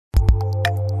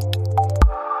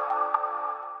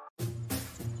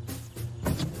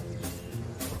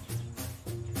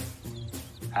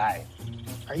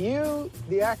Are you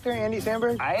the actor Andy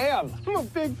Samberg? I am. I'm a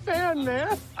big fan,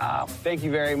 man. Thank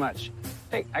you very much.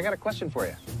 Hey, I got a question for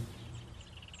you.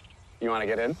 You want to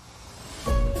get in?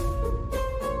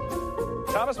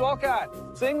 Thomas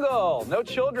Walcott, single, no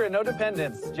children, no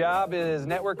dependents. Job is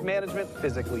network management,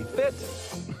 physically fit.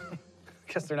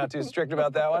 Guess they're not too strict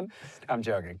about that one. I'm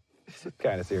joking.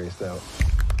 Kind of serious, though.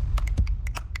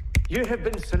 You have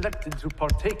been selected to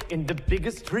partake in the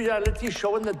biggest reality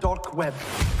show in the dark web.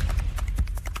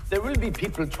 There will be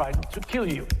people trying to kill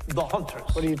you, the hunters.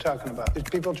 What are you talking about? There's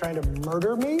people trying to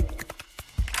murder me?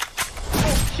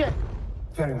 Oh, shit.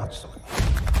 Very much so.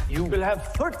 You will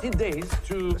have 30 days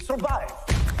to survive.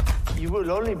 You will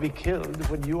only be killed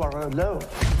when you are alone.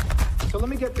 So let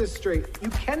me get this straight.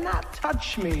 You cannot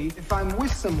touch me if I'm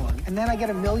with someone, and then I get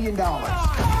 $1 million. What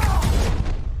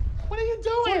are you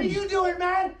doing? What are you doing,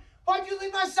 man? Why'd you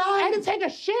leave my side? I had to take a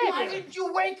shit. Why didn't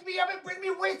you wake me up and bring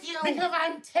me with you? Because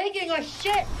I'm taking a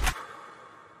shit.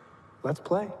 Let's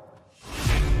play.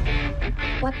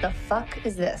 What the fuck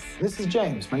is this? This is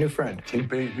James, my new friend. He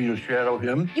paid me to shadow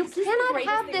him. You cannot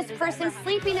have this person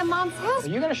sleeping in Mom's house. Are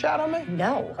you gonna shadow me?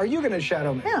 No. Are you gonna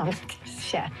shadow me? No.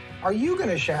 Shit. Are you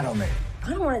gonna shadow me?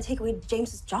 I don't want to take away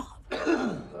James's job.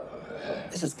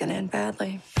 This is gonna end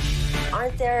badly.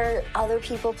 Aren't there other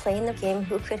people playing the game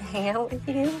who could hang out with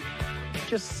you?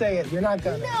 Just say it. You're not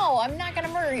gonna. No, I'm not gonna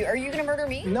murder you. Are you gonna murder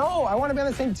me? No, I want to be on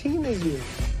the same team as you.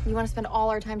 You want to spend all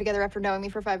our time together after knowing me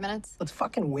for 5 minutes? Let's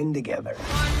fucking win together.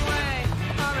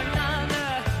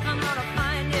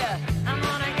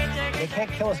 They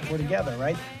can't kill us if we're together,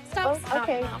 right? Stop. Oh,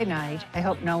 okay. Good night. I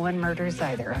hope no one murders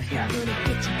either of you.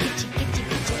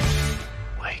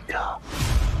 Wake up.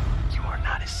 You are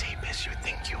not as safe as you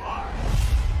think you are.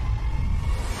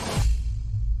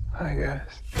 Hi, guys.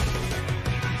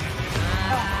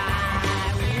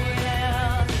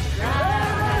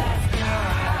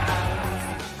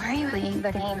 Why are you playing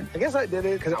the game? I guess I did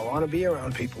it because I want to be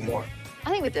around people more.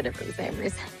 I think we did it for the same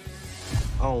reason.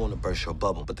 I don't want to burst your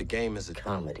bubble, but the game is a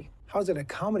comedy. How's it a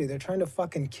comedy? They're trying to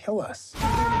fucking kill us.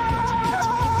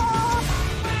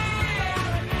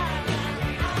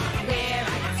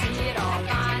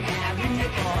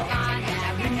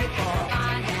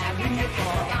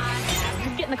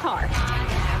 Get in the car.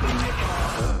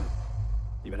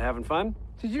 You been having fun?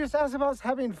 Did you just ask about us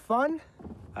having fun?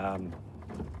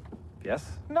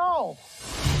 Yes. No.